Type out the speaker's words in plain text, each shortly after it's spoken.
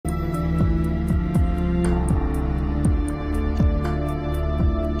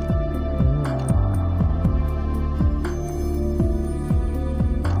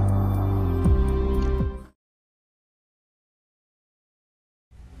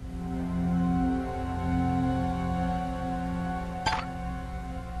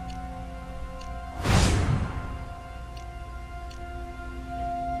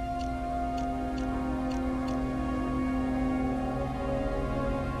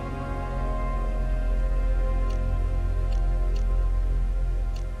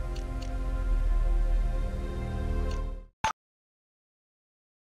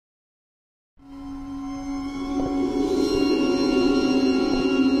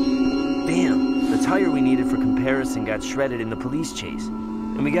tire we needed for comparison got shredded in the police chase,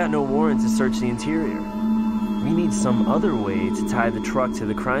 and we got no warrant to search the interior. We need some other way to tie the truck to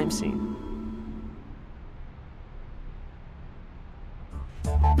the crime scene.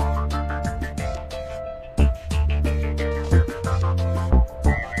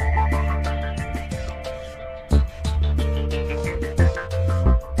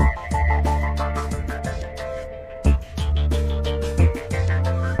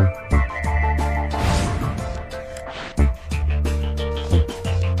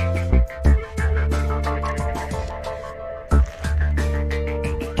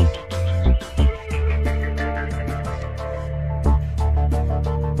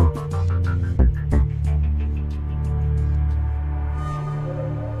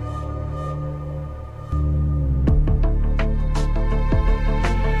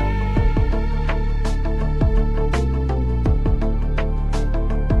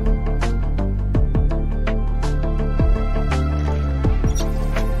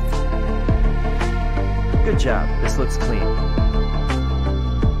 Good job. This looks clean.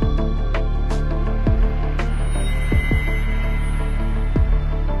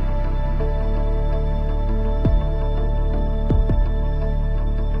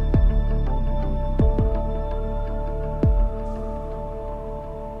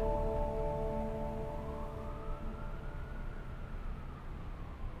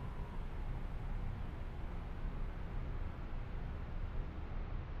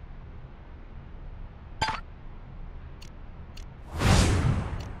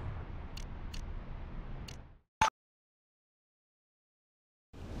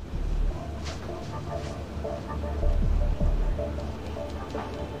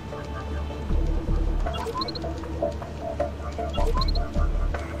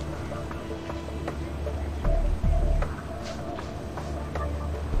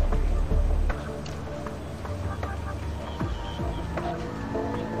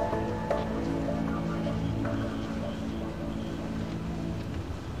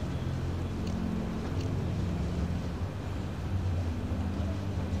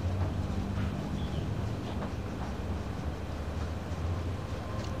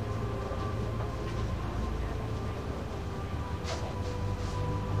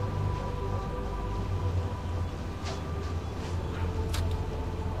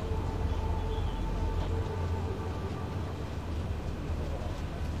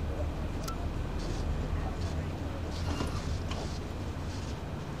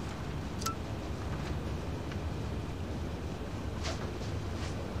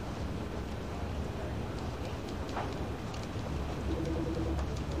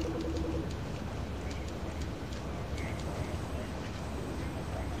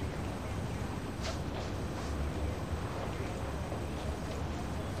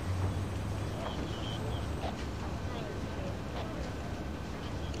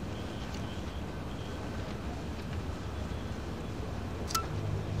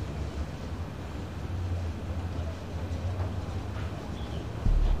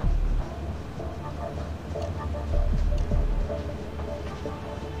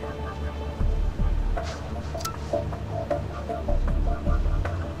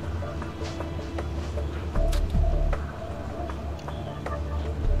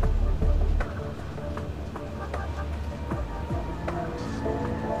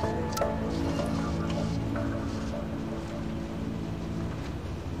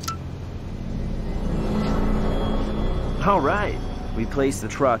 All right, we placed the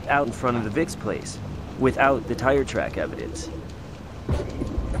truck out in front of the Vic's place, without the tire track evidence.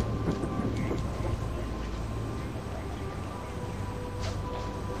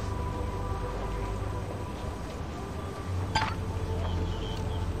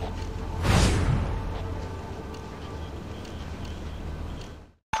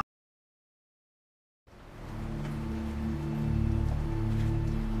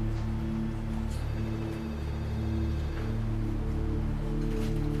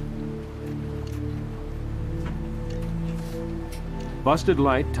 Busted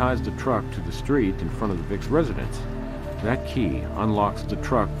light ties the truck to the street in front of the Vic's residence. That key unlocks the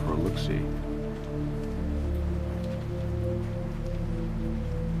truck for a look-see.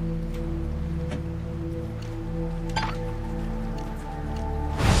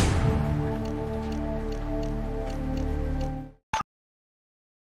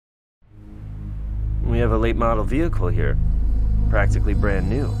 We have a late model vehicle here, practically brand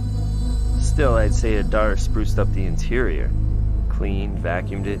new. Still, I'd say Adar spruced up the interior. Cleaned,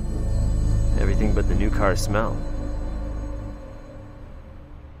 vacuumed it, everything but the new car smell.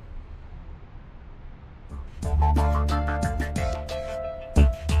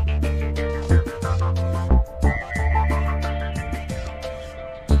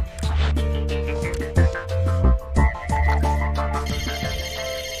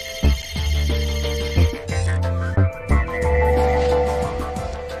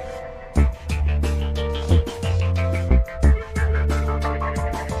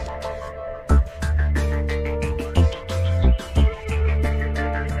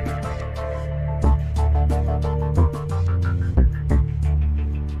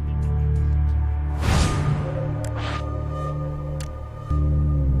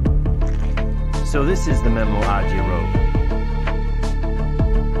 So this is the memo Aji wrote.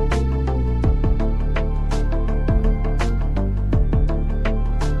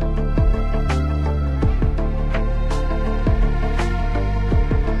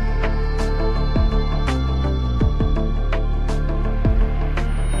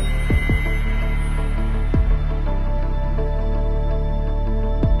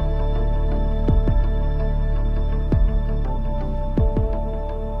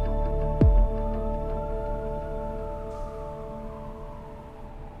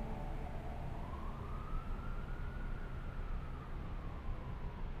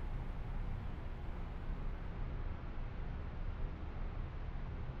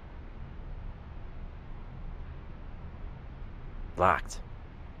 Locked.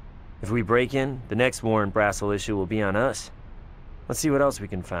 If we break in, the next Warren Brassel issue will be on us. Let's see what else we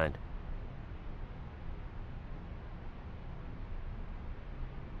can find.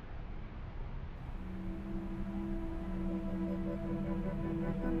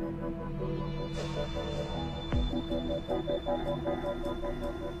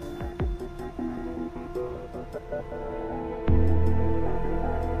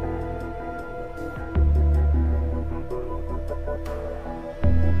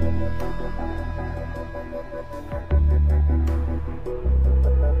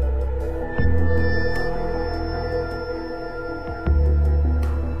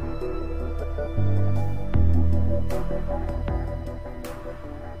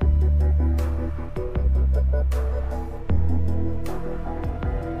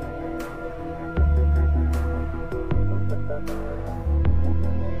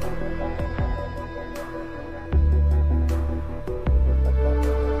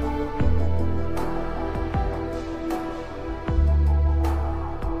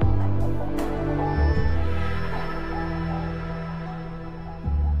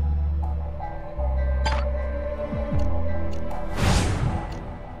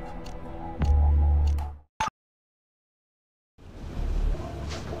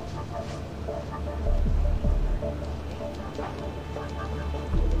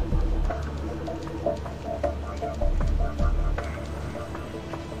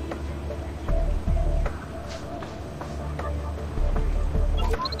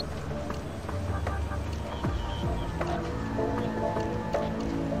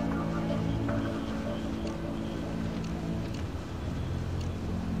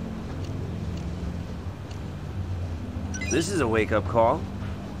 This is a wake-up call.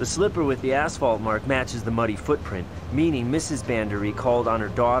 The slipper with the asphalt mark matches the muddy footprint, meaning Mrs. Bandery called on her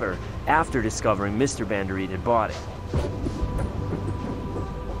daughter after discovering Mr. Bandery had bought it.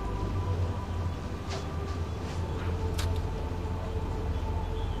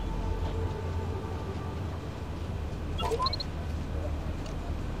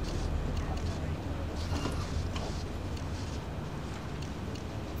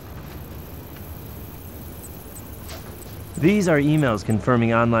 These are emails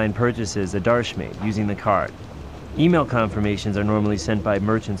confirming online purchases Adarsh made using the card. Email confirmations are normally sent by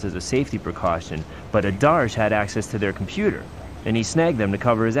merchants as a safety precaution, but Adarsh had access to their computer, and he snagged them to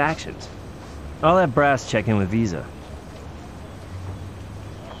cover his actions. I'll have Brass check in with Visa.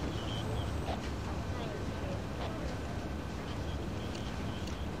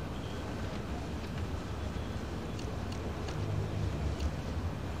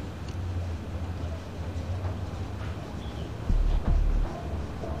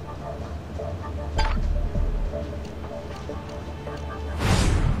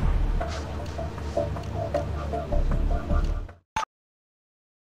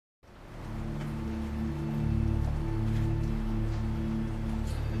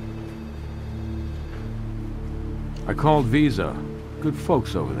 I called Visa, good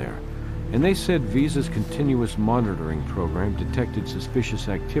folks over there, and they said Visa's continuous monitoring program detected suspicious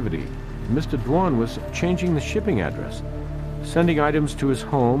activity. Mr. Dwan was changing the shipping address, sending items to his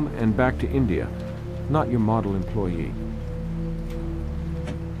home and back to India. Not your model employee.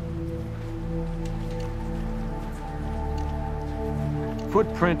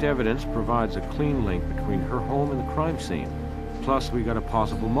 Footprint evidence provides a clean link between her home and the crime scene. Plus, we got a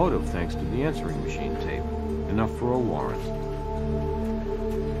possible motive thanks to the answering machine tape. Enough for a warrant.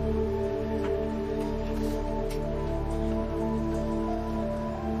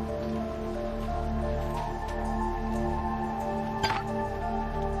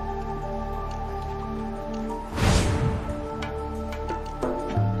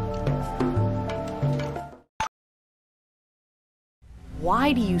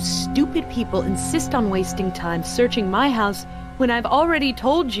 Why do you stupid people insist on wasting time searching my house when I've already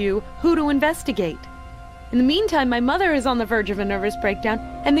told you who to investigate? In the meantime, my mother is on the verge of a nervous breakdown,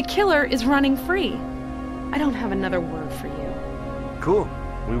 and the killer is running free. I don't have another word for you. Cool.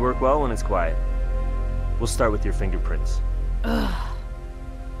 We work well when it's quiet. We'll start with your fingerprints. Ugh.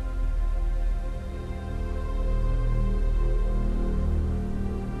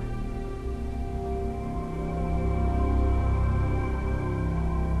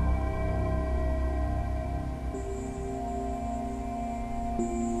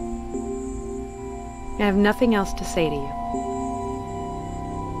 I have nothing else to say to you.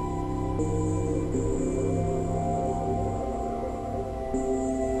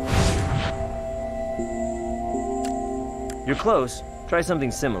 You're close. Try something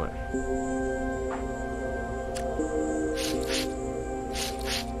similar.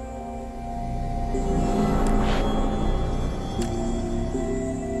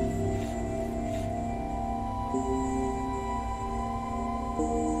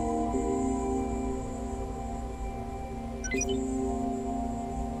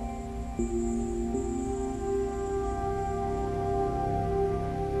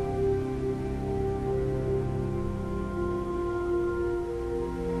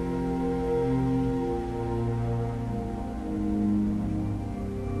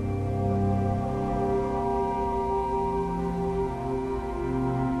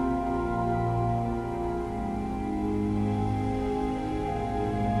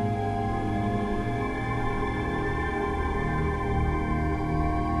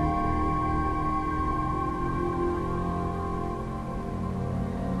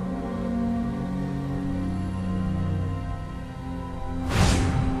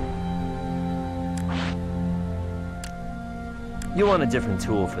 You want a different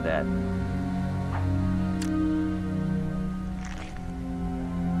tool for that.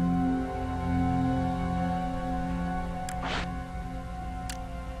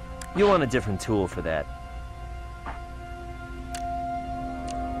 You want a different tool for that.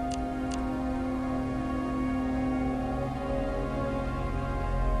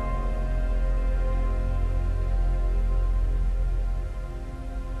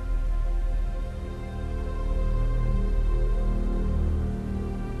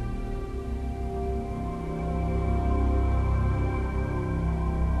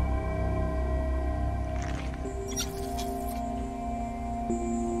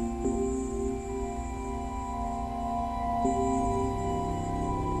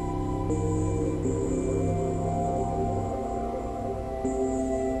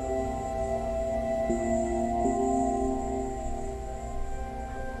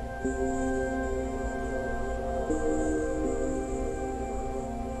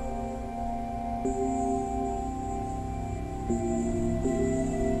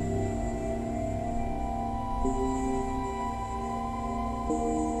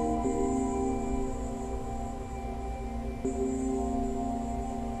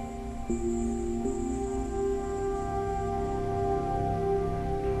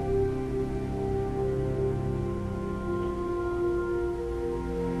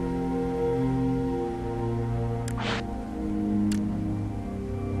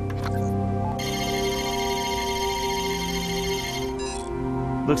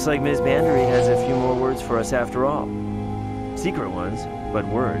 Looks like Ms. Bandery has a few more words for us after all. Secret ones, but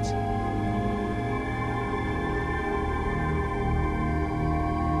words.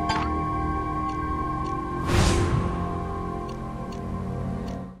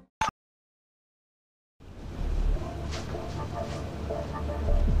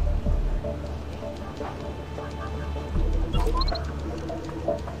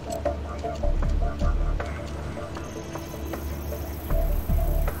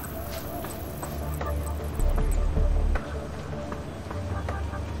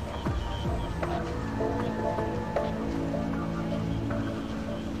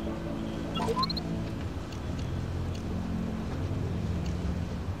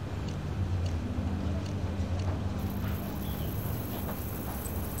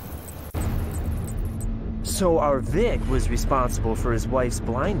 So our Vic was responsible for his wife's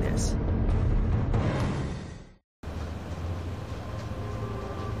blindness.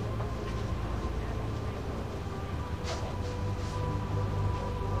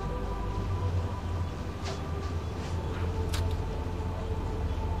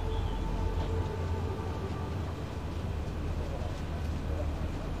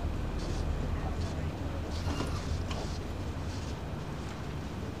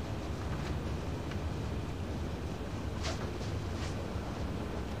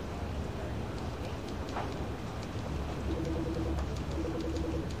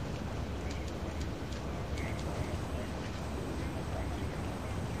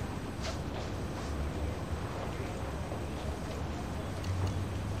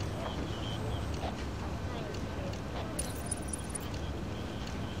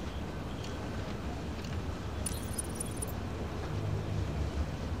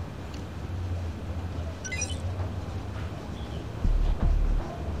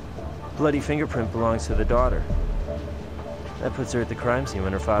 bloody fingerprint belongs to the daughter. That puts her at the crime scene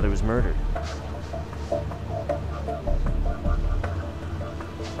when her father was murdered.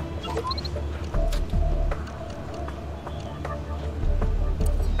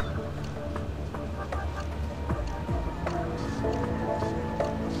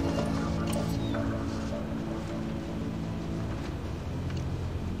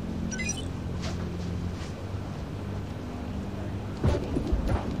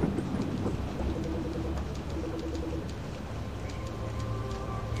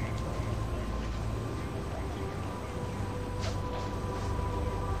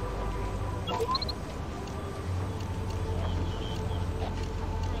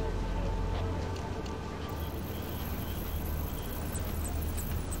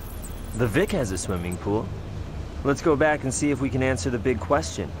 The Vic has a swimming pool. Let's go back and see if we can answer the big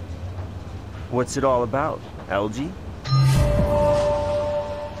question. What's it all about, algae?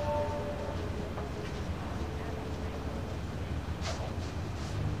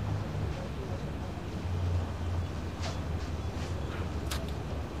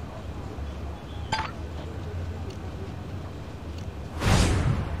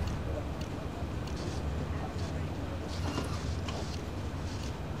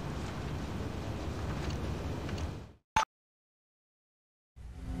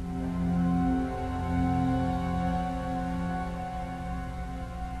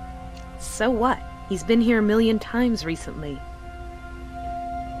 So what? He's been here a million times recently.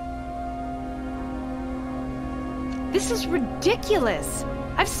 This is ridiculous!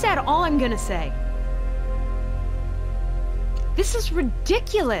 I've said all I'm gonna say. This is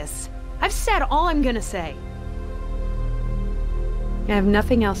ridiculous! I've said all I'm gonna say. I have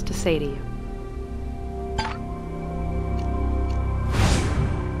nothing else to say to you.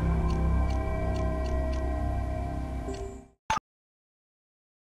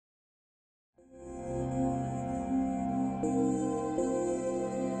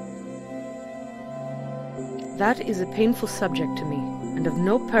 That is a painful subject to me, and of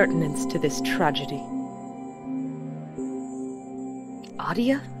no pertinence to this tragedy.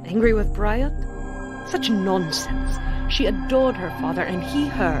 Adia? Angry with Bryant? Such nonsense. She adored her father, and he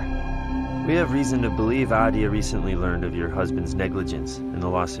her. We have reason to believe Adia recently learned of your husband's negligence and the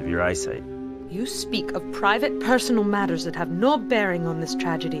loss of your eyesight. You speak of private, personal matters that have no bearing on this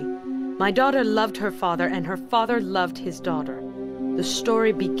tragedy. My daughter loved her father, and her father loved his daughter. The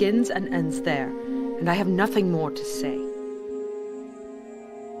story begins and ends there. And I have nothing more to say.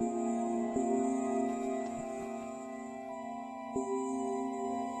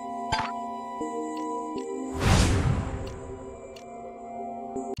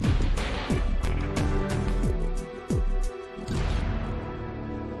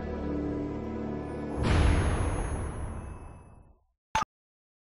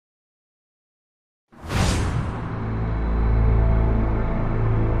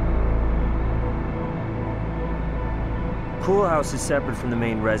 Pool house is separate from the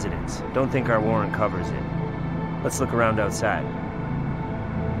main residence. Don't think our warrant covers it. Let's look around outside.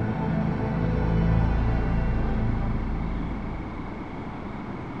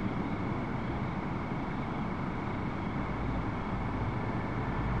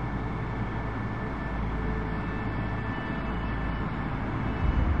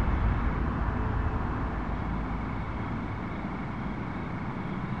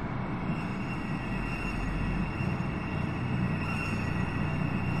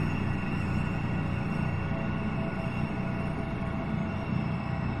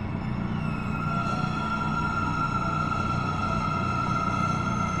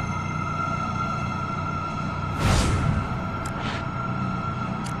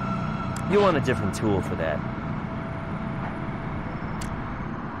 You want a different tool for that.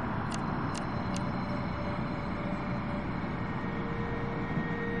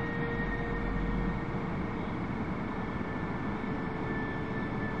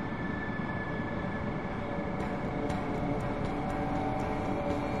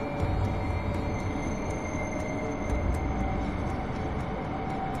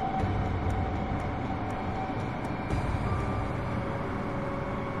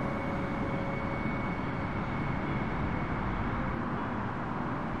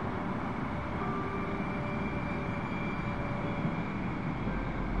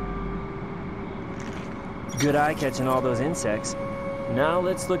 Good eye catching all those insects. Now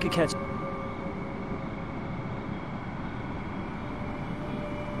let's look at catching.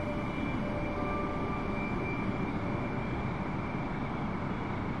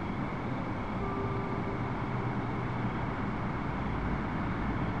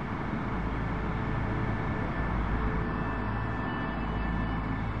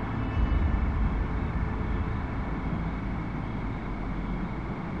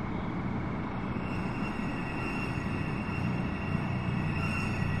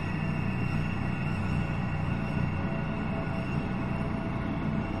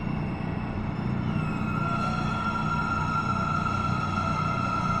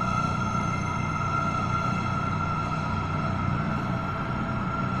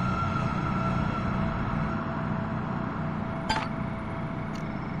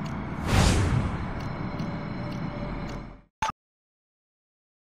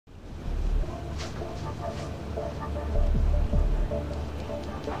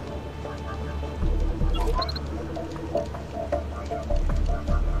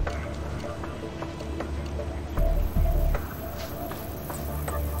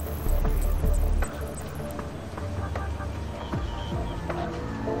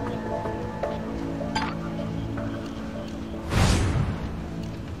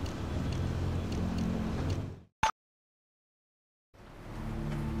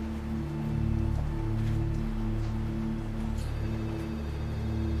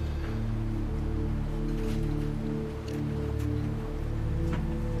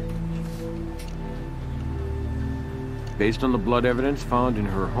 Based on the blood evidence found in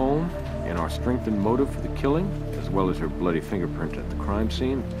her home and our strengthened motive for the killing, as well as her bloody fingerprint at the crime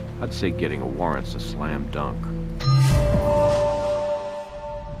scene, I'd say getting a warrant's a slam dunk.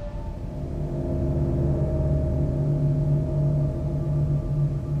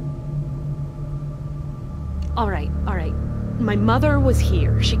 All right. My mother was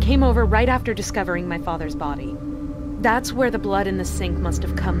here. She came over right after discovering my father's body. That's where the blood in the sink must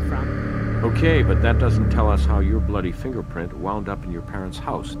have come from. Okay, but that doesn't tell us how your bloody fingerprint wound up in your parents'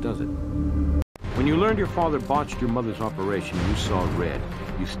 house, does it? When you learned your father botched your mother's operation, you saw red.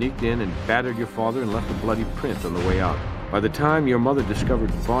 You sneaked in and battered your father and left a bloody print on the way out. By the time your mother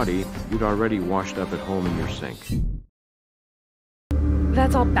discovered the body, you'd already washed up at home in your sink.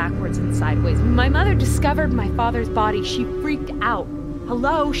 That's all backwards and sideways. When my mother discovered my father's body, she freaked out.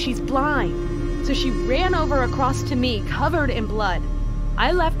 Hello, she's blind. So she ran over across to me, covered in blood.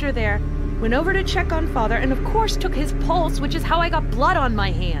 I left her there, went over to check on father, and of course took his pulse, which is how I got blood on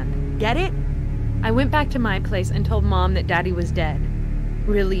my hand. Get it? I went back to my place and told Mom that Daddy was dead.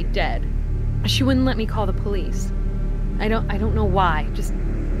 Really dead. She wouldn't let me call the police. I don't know why, just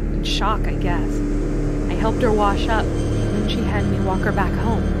in shock, I guess. I helped her wash up, and then she had me walk her back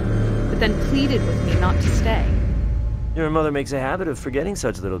home, but then pleaded with me not to stay. Your mother makes a habit of forgetting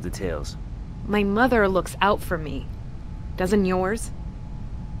such little details. My mother looks out for me. Doesn't yours?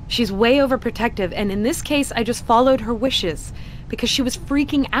 She's way overprotective, and in this case, I just followed her wishes, because she was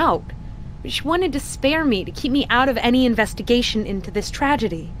freaking out. She wanted to spare me, to keep me out of any investigation into this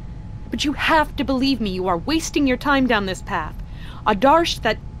tragedy. But you have to believe me, you are wasting your time down this path. Adarsh,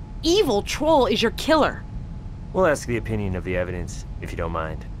 that evil troll, is your killer. We'll ask the opinion of the evidence, if you don't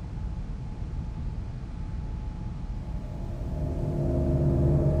mind.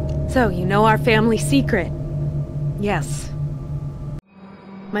 So, you know our family secret? Yes.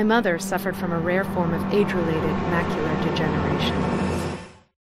 My mother suffered from a rare form of age-related macular degeneration.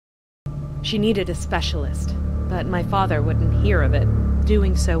 She needed a specialist, but my father wouldn't hear of it.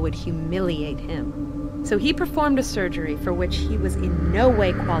 Doing so would humiliate him. So he performed a surgery for which he was in no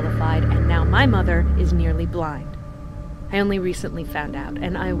way qualified, and now my mother is nearly blind. I only recently found out,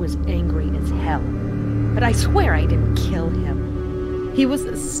 and I was angry as hell. But I swear I didn't kill him. He was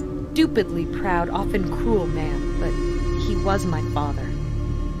a stupidly proud, often cruel man, but he was my father.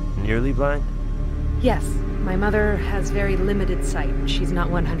 Nearly blind? Yes, my mother has very limited sight. She's not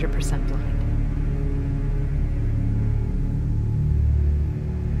 100% blind.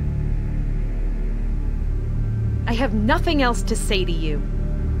 I have nothing else to say to you.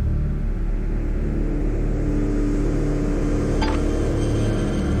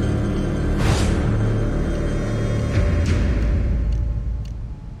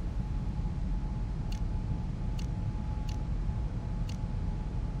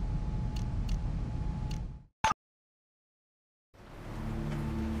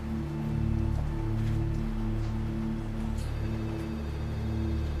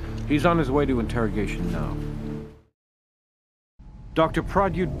 He's on his way to interrogation now. Dr.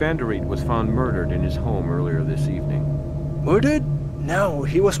 Pradyut Bandarit was found murdered in his home earlier this evening. Murdered? No,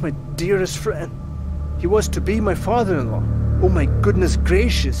 he was my dearest friend. He was to be my father-in-law. Oh my goodness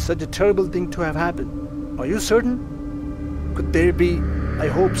gracious, such a terrible thing to have happened. Are you certain? Could there be, I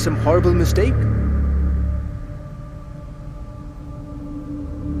hope, some horrible mistake?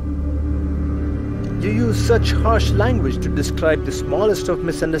 You use such harsh language to describe the smallest of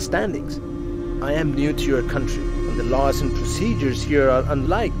misunderstandings. I am new to your country, and the laws and procedures here are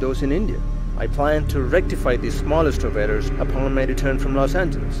unlike those in India. I plan to rectify the smallest of errors upon my return from Los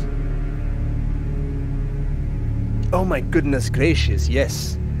Angeles. Oh my goodness gracious,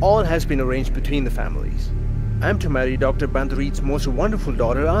 yes. All has been arranged between the families. I am to marry Dr. Bandarit's most wonderful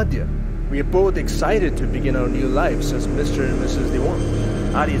daughter, Adya. We are both excited to begin our new lives as Mr. and Mrs. Dewan.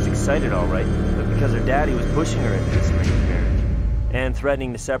 Adia's excited, all right, but because her daddy was pushing her into this arranged marriage, and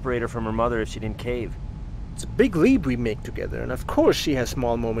threatening to separate her from her mother if she didn't cave. It's a big leap we make together, and of course she has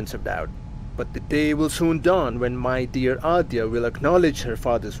small moments of doubt. But the day will soon dawn when my dear Adya will acknowledge her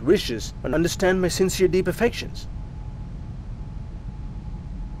father's wishes and understand my sincere deep affections.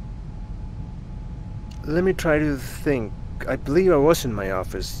 Let me try to think. I believe I was in my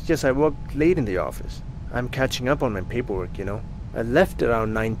office. Yes, I worked late in the office. I'm catching up on my paperwork, you know. I left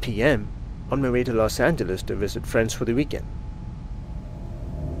around 9 p.m. on my way to Los Angeles to visit friends for the weekend.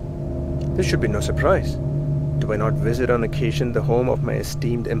 This should be no surprise. Do I not visit on occasion the home of my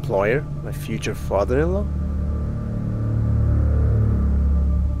esteemed employer, my future father-in-law?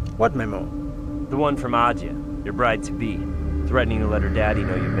 What memo? The one from Adya, your bride-to-be, threatening to let her daddy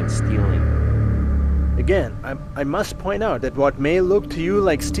know you've been stealing. Again, I must point out that what may look to you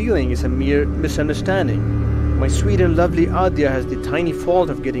like stealing is a mere misunderstanding. My sweet and lovely Adya has the tiny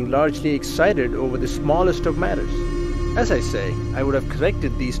fault of getting largely excited over the smallest of matters. As I say, I would have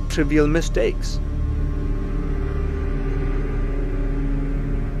corrected these trivial mistakes.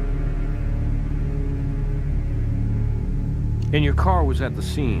 And your car was at the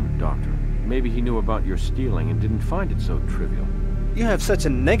scene, Doctor. Maybe he knew about your stealing and didn't find it so trivial. You have such a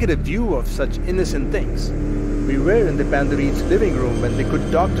negative view of such innocent things. We were in the Bandarit's living room when the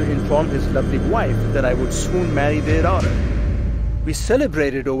good doctor informed his lovely wife that I would soon marry their daughter. We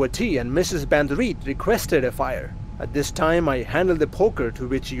celebrated over tea and Mrs. Bandarit requested a fire. At this time I handled the poker to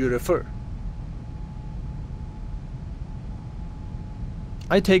which you refer.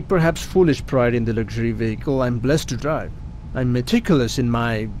 I take perhaps foolish pride in the luxury vehicle I'm blessed to drive. I'm meticulous in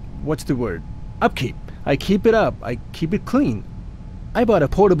my, upkeep. I keep it up, I keep it clean. I bought a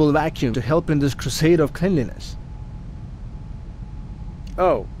portable vacuum to help in this crusade of cleanliness.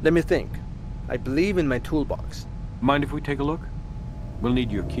 Oh, let me think. I believe in my toolbox. Mind if we take a look? We'll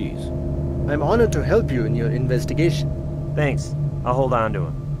need your keys. I'm honored to help you in your investigation. Thanks. I'll hold on to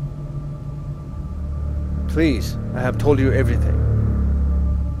him. Please, I have told you everything.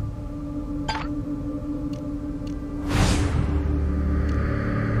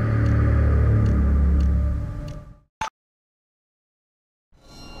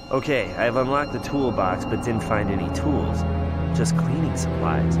 Okay, I've unlocked the toolbox but didn't find any tools. Just cleaning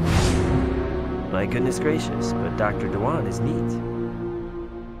supplies. My goodness gracious, but Dr. Dewan is neat.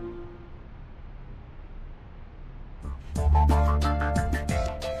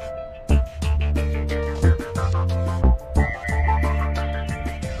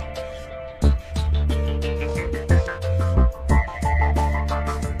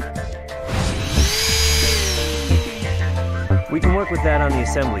 We can work with that on the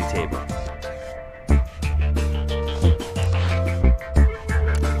assembly table.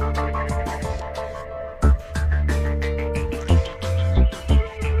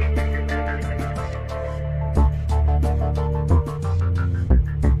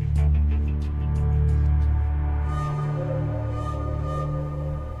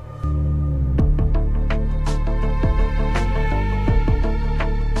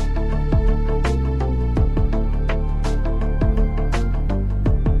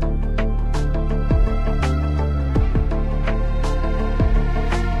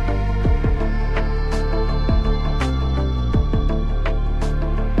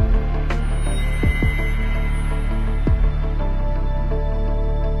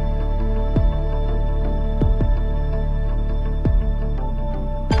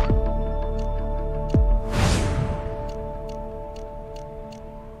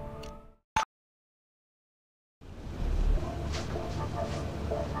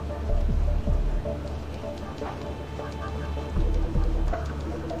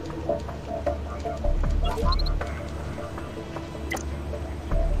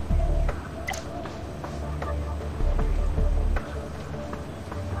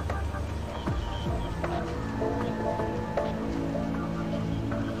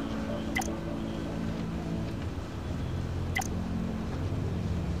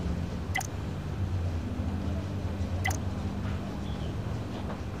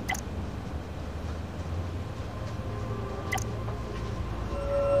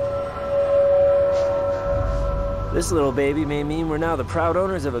 This little baby may mean we're now the proud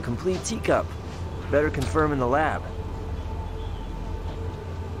owners of a complete teacup. Better confirm in the lab.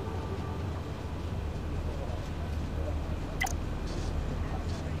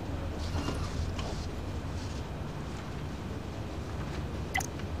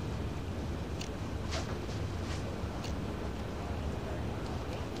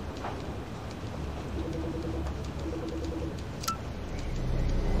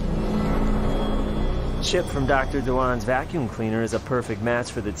 Chip from Dr. Dewan's vacuum cleaner is a perfect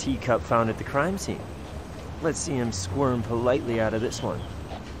match for the teacup found at the crime scene. Let's see him squirm politely out of this one.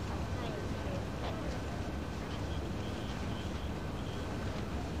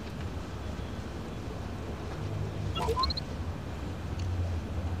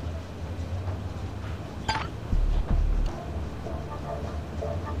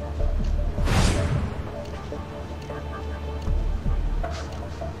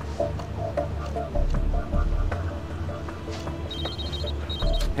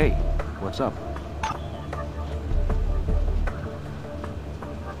 Hey, what's up?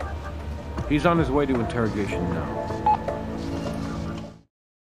 He's on his way to interrogation now.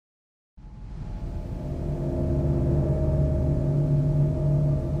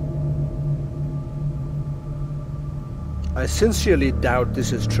 I sincerely doubt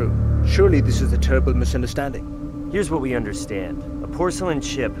this is true. Surely this is a terrible misunderstanding. Here's what we understand. A porcelain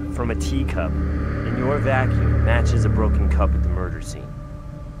chip from a teacup, and Your vacuum matches a broken cup at the murder scene.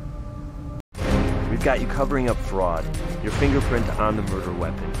 We've got you covering up fraud, your fingerprint on the murder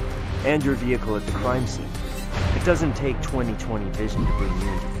weapon, and your vehicle at the crime scene. It doesn't take 20/20 vision to bring you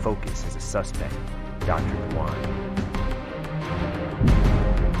into focus as a suspect, Dr. Dwan.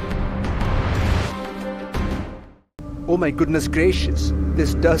 Oh my goodness gracious,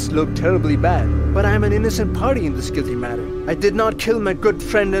 this does look terribly bad, but I am an innocent party in this guilty matter. I did not kill my good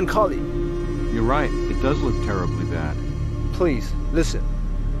friend and colleague. You're right, it does look terribly bad. Please, listen.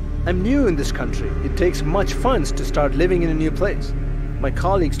 I'm new in this country. It takes much funds to start living in a new place. My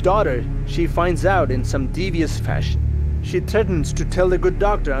colleague's daughter, she finds out in some devious fashion. She threatens to tell the good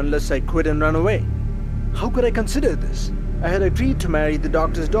doctor unless I quit and run away. How could I consider this? I had agreed to marry the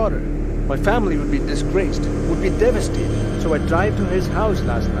doctor's daughter. My family would be disgraced, would be devastated, so I drive to his house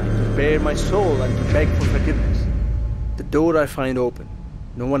last night to bare my soul and to beg for forgiveness. The door I find open.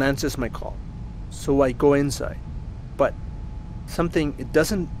 No one answers my call. So I go inside. But something, it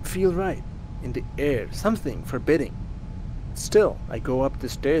doesn't feel right. In the air, something forbidding. Still, I go up the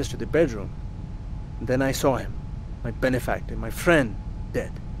stairs to the bedroom. And then I saw him, my benefactor, my friend,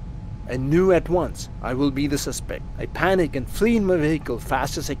 dead. I knew at once I will be the suspect. I panic and flee in my vehicle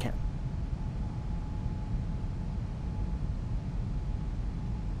fast as I can.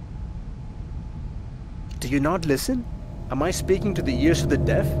 Do you not listen? Am I speaking to the ears of the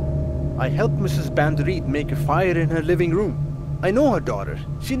deaf? I helped Mrs. Bandarit make a fire in her living room. I know her daughter.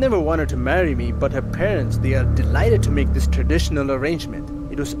 She never wanted to marry me, but her parents, they are delighted to make this traditional arrangement.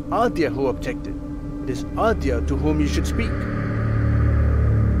 It was Adya who objected. It is Adya to whom you should speak.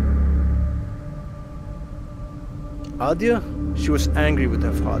 Adya? She was angry with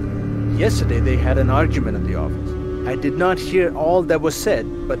her father. Yesterday they had an argument at the office. I did not hear all that was said,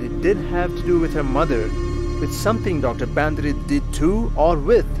 but it did have to do with her mother, with something Dr. Bandarit did to or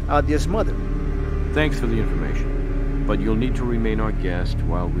with Adya's mother. Thanks for the information, but you'll need to remain our guest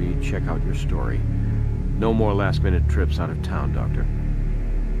while we check out your story. No more last-minute trips out of town, Doctor.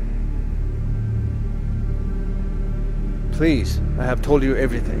 Please, I have told you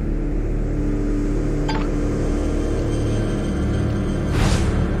everything.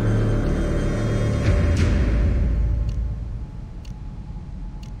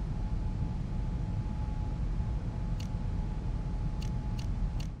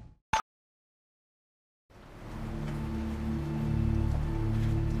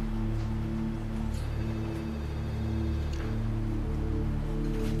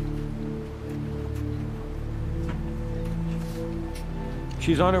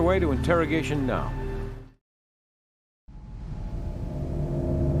 She's on her way to interrogation now.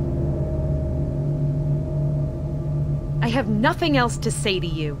 I have nothing else to say to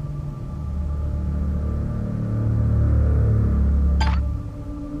you.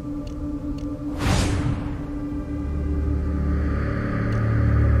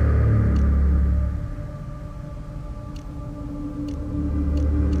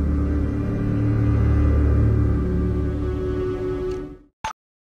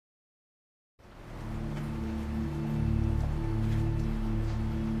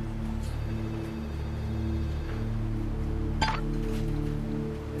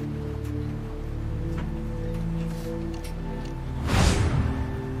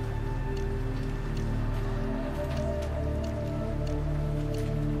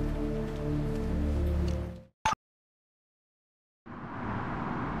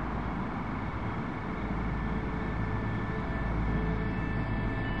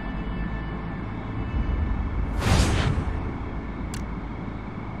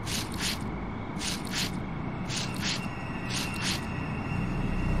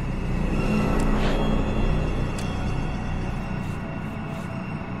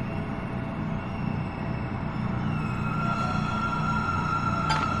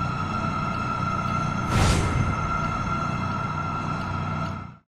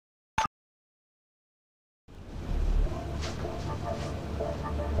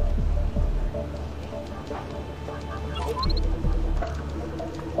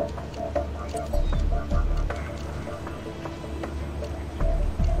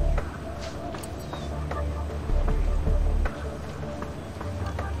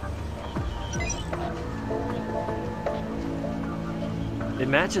 It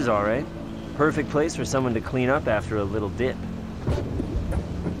matches all right. Perfect place for someone to clean up after a little dip.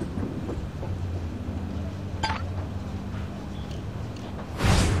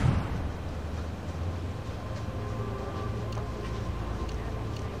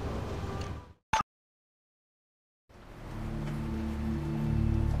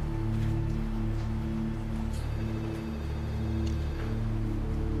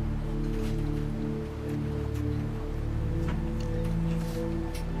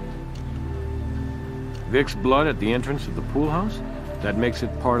 Vic's blood at the entrance of the pool house? That makes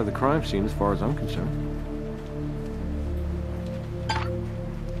it part of the crime scene as far as I'm concerned.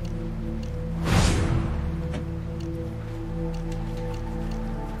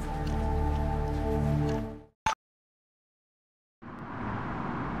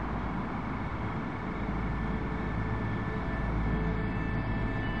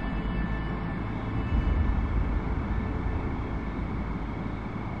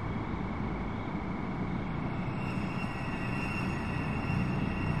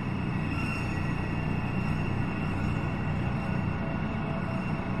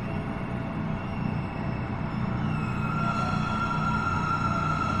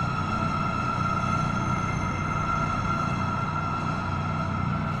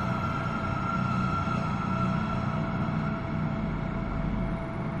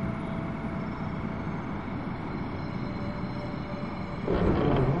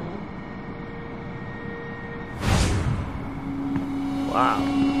 Wow,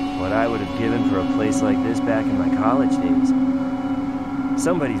 what I would have given for a place like this back in my college days.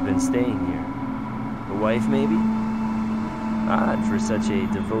 Somebody's been staying here. A wife, maybe? Odd for such a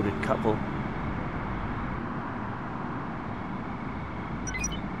devoted couple.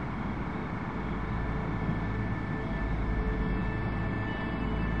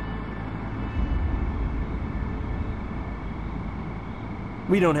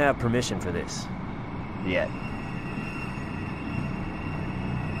 We don't have permission for this. Yet.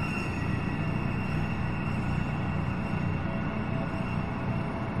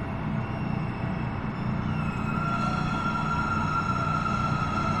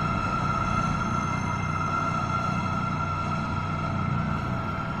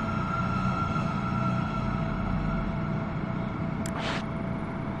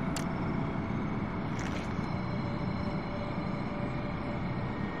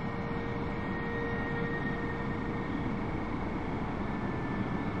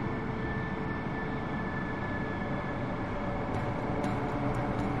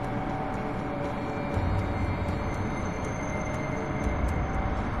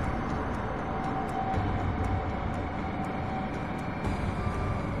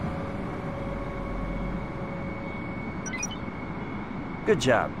 Good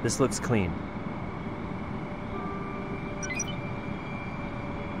job. This looks clean.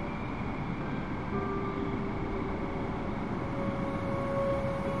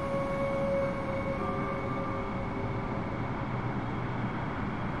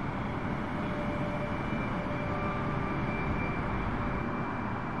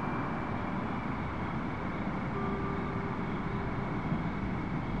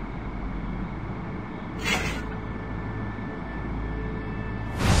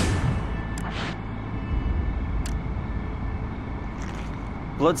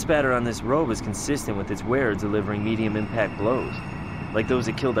 Blood spatter on this robe is consistent with its wearer delivering medium impact blows, like those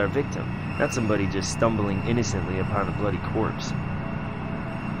that killed our victim, not somebody just stumbling innocently upon a bloody corpse.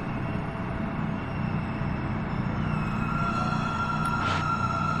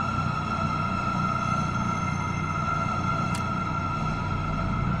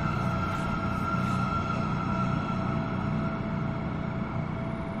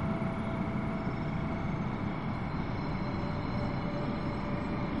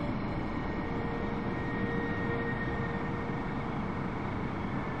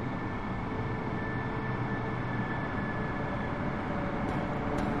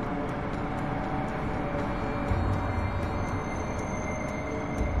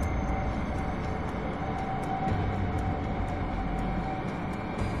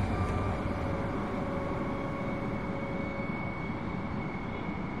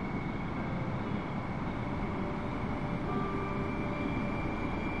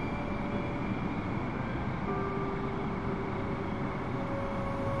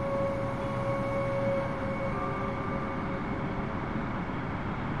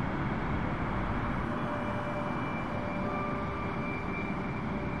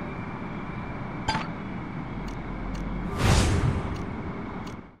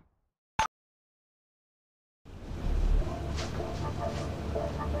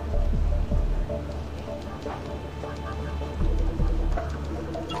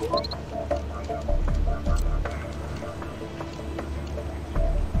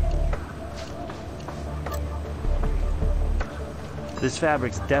 This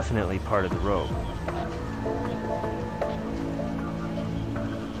fabric's definitely part of the robe.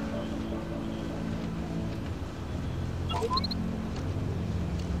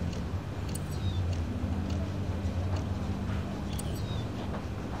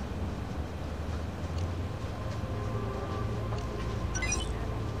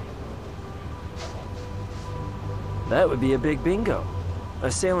 That would be a big bingo.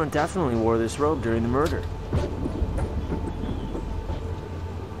 Assailant definitely wore this robe during the murder.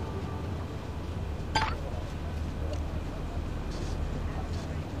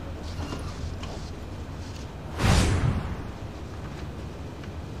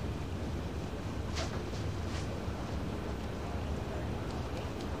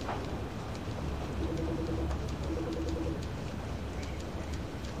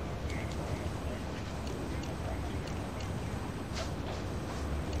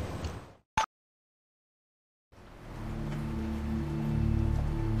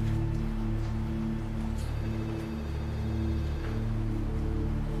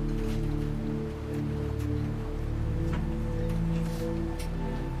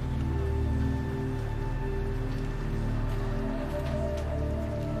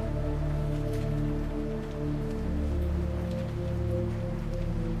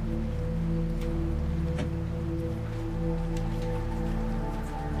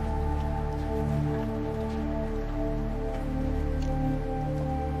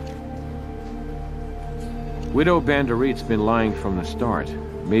 Widow Banderit's been lying from the start,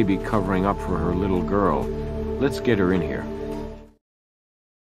 maybe covering up for her little girl. Let's get her in here.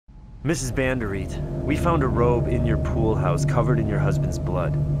 Mrs. Banderit, we found a robe in your pool house covered in your husband's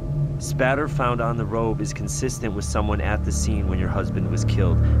blood. Spatter found on the robe is consistent with someone at the scene when your husband was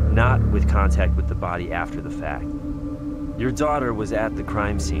killed, not with contact with the body after the fact. Your daughter was at the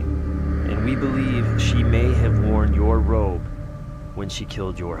crime scene, and we believe she may have worn your robe when she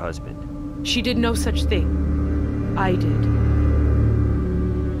killed your husband. She did no such thing. I did.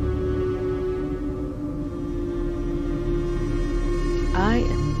 I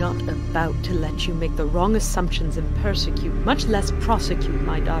am not about to let you make the wrong assumptions and persecute, much less prosecute,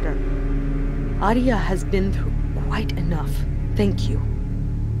 my daughter. Adia has been through quite enough. Thank you.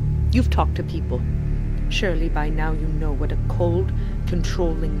 You've talked to people. Surely by now you know what a cold,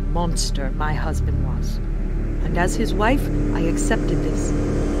 controlling monster my husband was. And as his wife, I accepted this.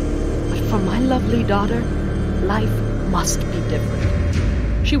 But for my lovely daughter, life must be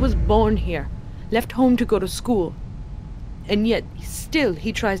different. She was born here, left home to go to school. And yet, still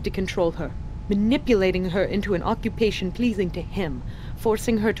he tries to control her, manipulating her into an occupation pleasing to him,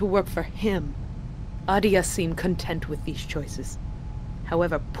 forcing her to work for him. Adia seemed content with these choices,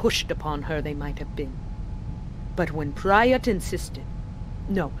 however pushed upon her they might have been. But when Prayat insisted,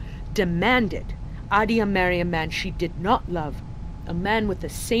 no, demanded, Adia marry a man she did not love, a man with the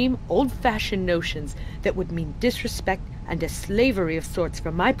same old-fashioned notions that would mean disrespect and a slavery of sorts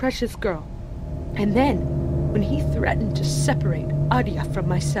for my precious girl. And then, when he threatened to separate Adia from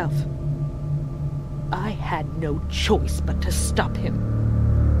myself, I had no choice but to stop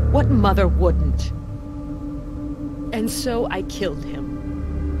him. What mother wouldn't? And so I killed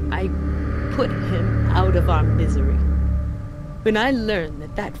him. I put him out of our misery. When I learned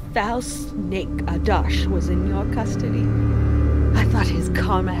that that foul snake Adash was in your custody, I thought his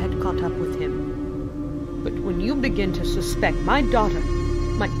karma had caught up with him. But when you begin to suspect my daughter,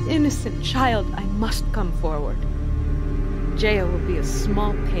 my innocent child, I must come forward. Jail will be a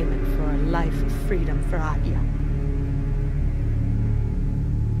small payment for a life of freedom for Adia.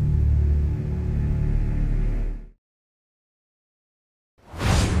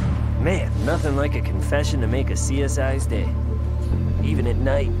 Man, nothing like a confession to make a CSI's day. Even at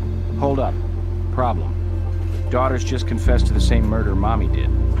night. Hold up. Problem. Daughter's just confessed to the same murder Mommy did.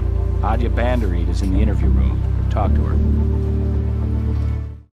 Adia Banderit is in the interview room. Talk to her.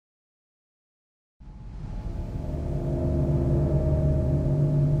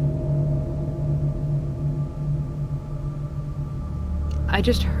 I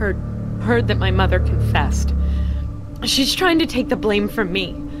just heard that my mother confessed. She's trying to take the blame from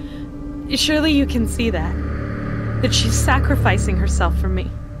me. Surely you can see that she's sacrificing herself for me.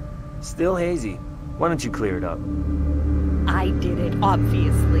 Still hazy. Why don't you clear it up? I did it,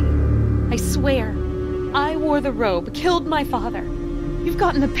 obviously. I swear. I wore the robe, killed my father. You've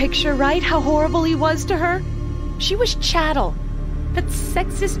gotten the picture, right? How horrible he was to her? She was chattel. That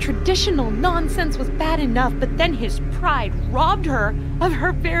sexist traditional nonsense was bad enough, but then his pride robbed her of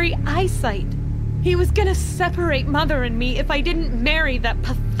her very eyesight. He was gonna separate Mother and me if I didn't marry that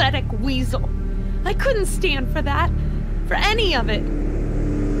pathetic weasel. I couldn't stand for that. For any of it.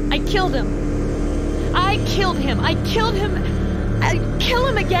 I killed him. I killed him. I killed him. I'd kill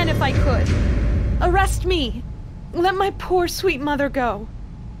him again if I could. Arrest me. Let my poor sweet mother go.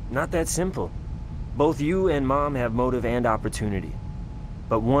 Not that simple. Both you and Mom have motive and opportunity.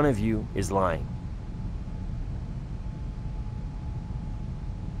 But one of you is lying.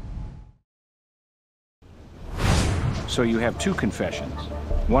 So you have two confessions.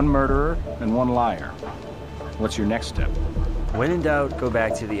 One murderer and one liar. What's your next step? When in doubt, go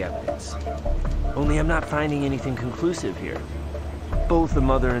back to the evidence. Only I'm not finding anything conclusive here. Both the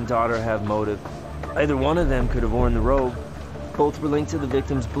mother and daughter have motive. Either one of them could have worn the robe. Both were linked to the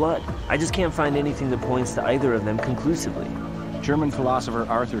victim's blood. I just can't find anything that points to either of them conclusively. German philosopher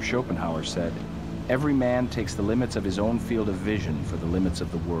Arthur Schopenhauer said, "Every man takes the limits of his own field of vision for the limits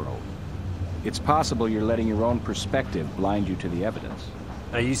of the world." It's possible you're letting your own perspective blind you to the evidence.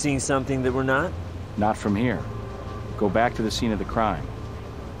 Are you seeing something that we're not? Not from here. Go back to the scene of the crime.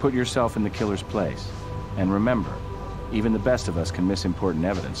 Put yourself in the killer's place. And remember, even the best of us can miss important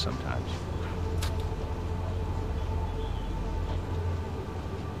evidence sometimes.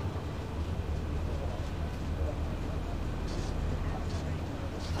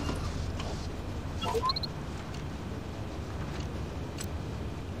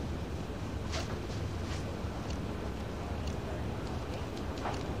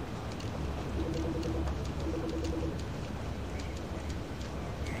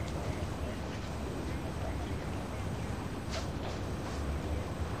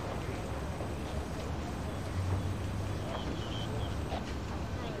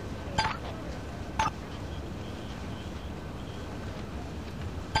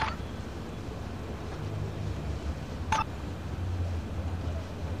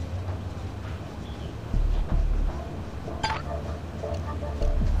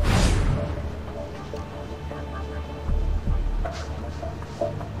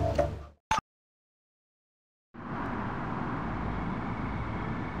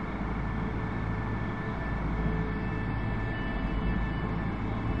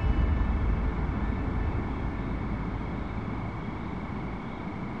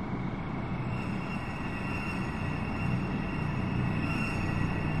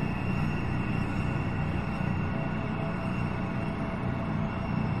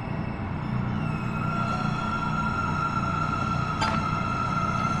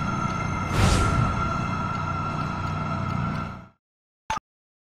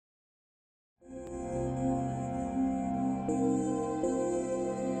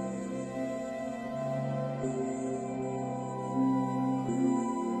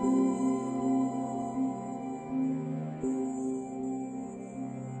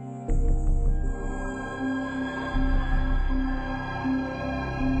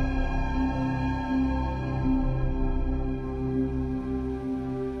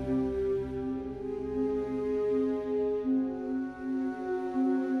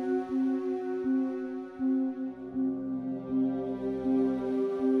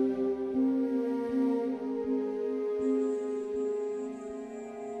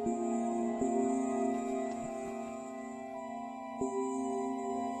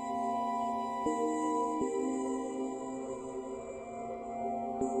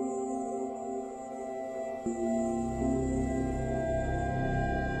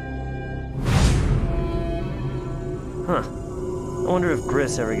 Huh. I wonder if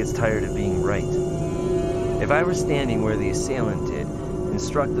Gris ever gets tired of being right. If I were standing where the assailant did and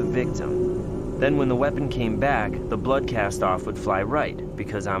struck the victim, then when the weapon came back, the blood cast off would fly right,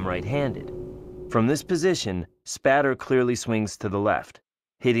 because I'm right-handed. From this position, Spatter clearly swings to the left,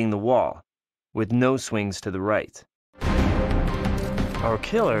 hitting the wall, with no swings to the right. Our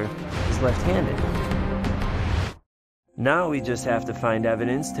killer is left-handed. Now we just have to find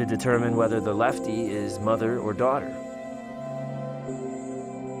evidence to determine whether the lefty is mother or daughter.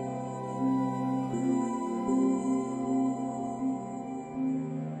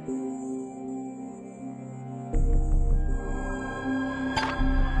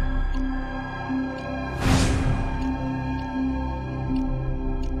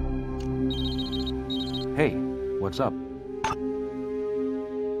 Hey, what's up?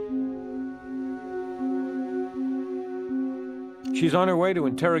 She's on her way to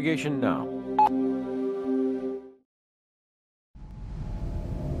interrogation now.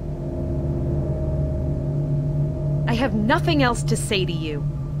 I have nothing else to say to you.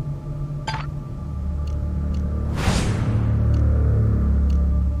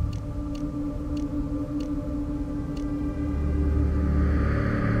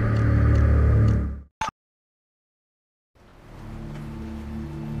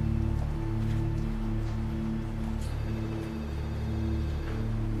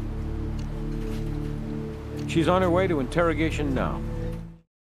 She's on her way to interrogation now.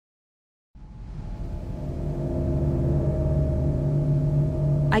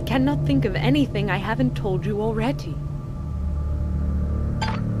 I cannot think of anything I haven't told you already.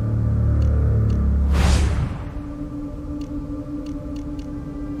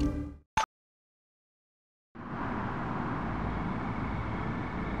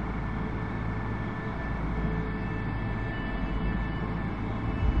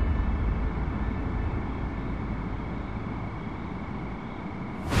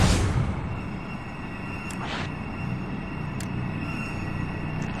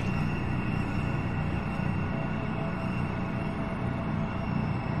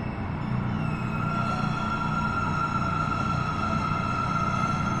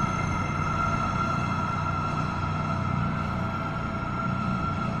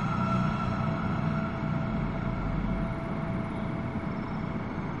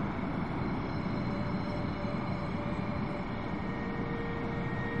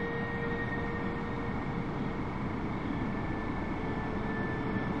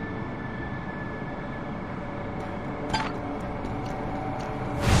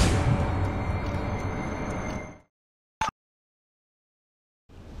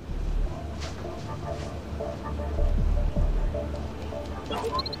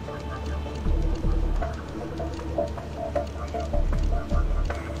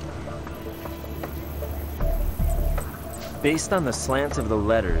 Based on the slant of the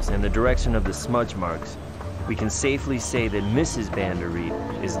letters and the direction of the smudge marks, we can safely say that Mrs.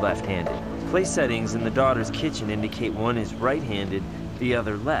 Vanderreed is left-handed. Place settings in the daughter's kitchen indicate one is right-handed, the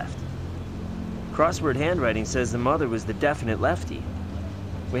other left. Crossword handwriting says the mother was the definite lefty.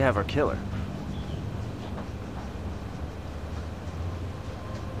 We have our killer.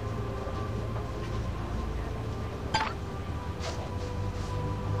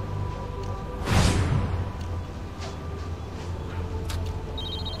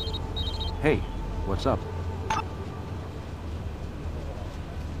 Hey, what's up?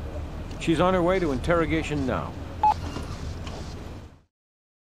 She's on her way to interrogation now.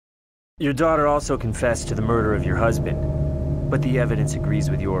 Your daughter also confessed to the murder of your husband, but the evidence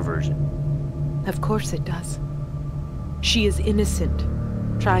agrees with your version. Of course it does. She is innocent,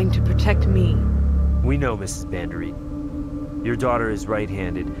 trying to protect me. We know, Mrs. Vanderreed. Your daughter is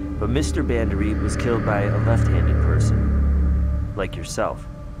right-handed, but Mr. Vanderreed was killed by a left-handed person, like yourself.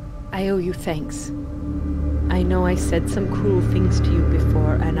 I owe you thanks. I know I said some cruel things to you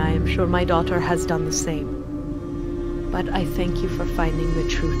before, and I am sure my daughter has done the same. But I thank you for finding the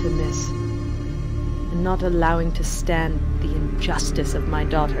truth in this, and not allowing to stand the injustice of my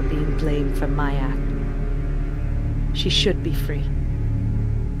daughter being blamed for my act. She should be free.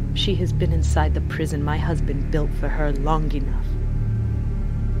 She has been inside the prison my husband built for her long enough.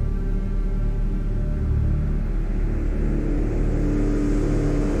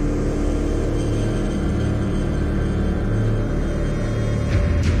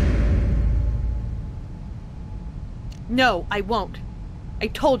 No, I won't. I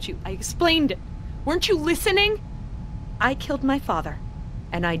told you. I explained it. Weren't you listening? I killed my father,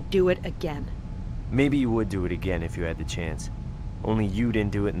 and I'd do it again. Maybe you would do it again if you had the chance. Only you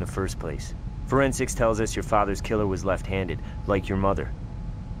didn't do it in the first place. Forensics tells us your father's killer was left-handed, like your mother.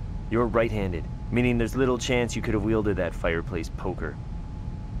 You're right-handed, meaning there's little chance you could have wielded that fireplace poker.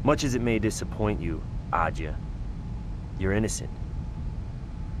 Much as it may disappoint you, Adja, you're innocent.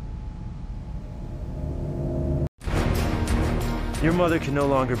 Your mother could no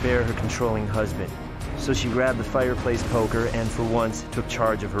longer bear her controlling husband, so she grabbed the fireplace poker and for once took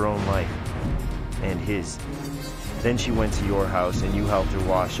charge of her own life. And his. Then she went to your house and you helped her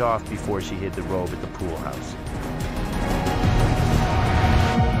wash off before she hid the robe at the pool house.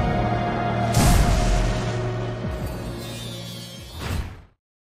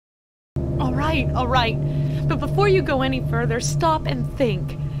 All right. But before you go any further, stop and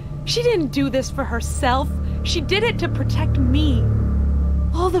think. She didn't do this for herself. She did it to protect me.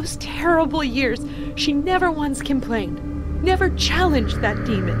 All those terrible years, she never once complained, never challenged that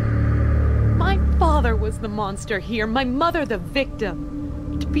demon. My father was the monster here, my mother the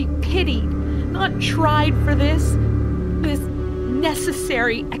victim. To be pitied, not tried for this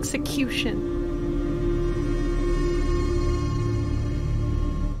necessary execution.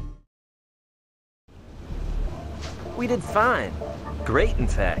 We did fine. Great, in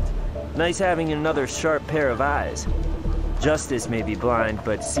fact. Nice having another sharp pair of eyes. Justice may be blind,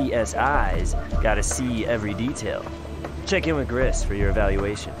 but CSI's gotta see every detail. Check in with Gris for your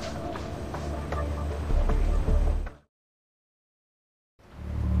evaluation.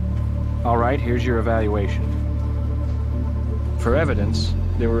 All right, here's your evaluation. For evidence,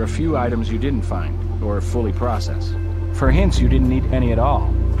 there were a few items you didn't find, or fully process. For hints, you didn't need any at all.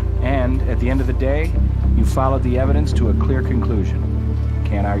 And, at the end of the day, you followed the evidence to a clear conclusion.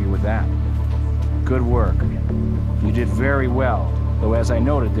 Can't argue with that. Good work. You did very well, though as I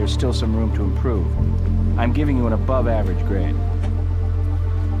noted, there's still some room to improve. I'm giving you an above-average grade.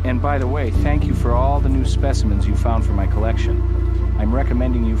 And by the way, thank you for all the new specimens you found for my collection. I'm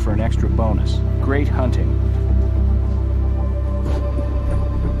recommending you for an extra bonus. Great hunting.